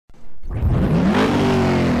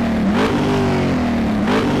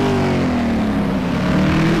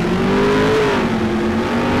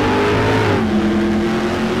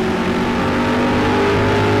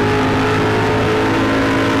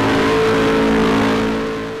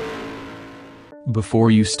Before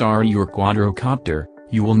you start your quadrocopter,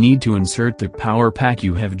 you will need to insert the power pack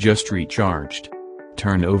you have just recharged.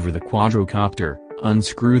 Turn over the quadrocopter,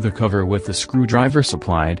 unscrew the cover with the screwdriver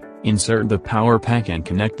supplied, insert the power pack and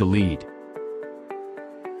connect the lead.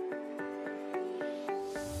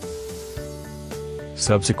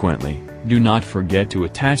 Subsequently, do not forget to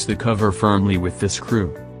attach the cover firmly with the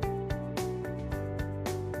screw.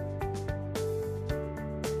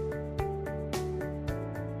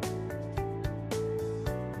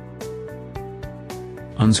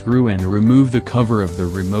 Unscrew and remove the cover of the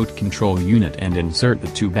remote control unit and insert the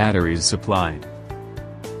 2 batteries supplied.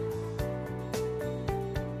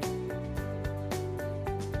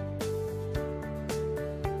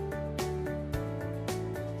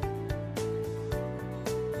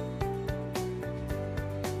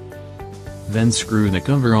 Then screw the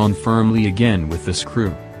cover on firmly again with the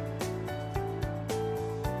screw.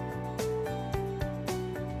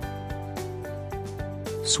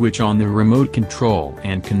 Switch on the remote control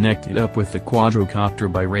and connect it up with the quadrocopter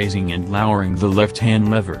by raising and lowering the left-hand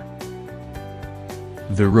lever.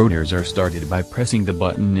 The rotors are started by pressing the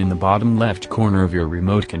button in the bottom left corner of your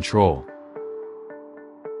remote control.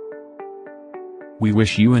 We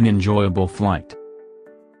wish you an enjoyable flight.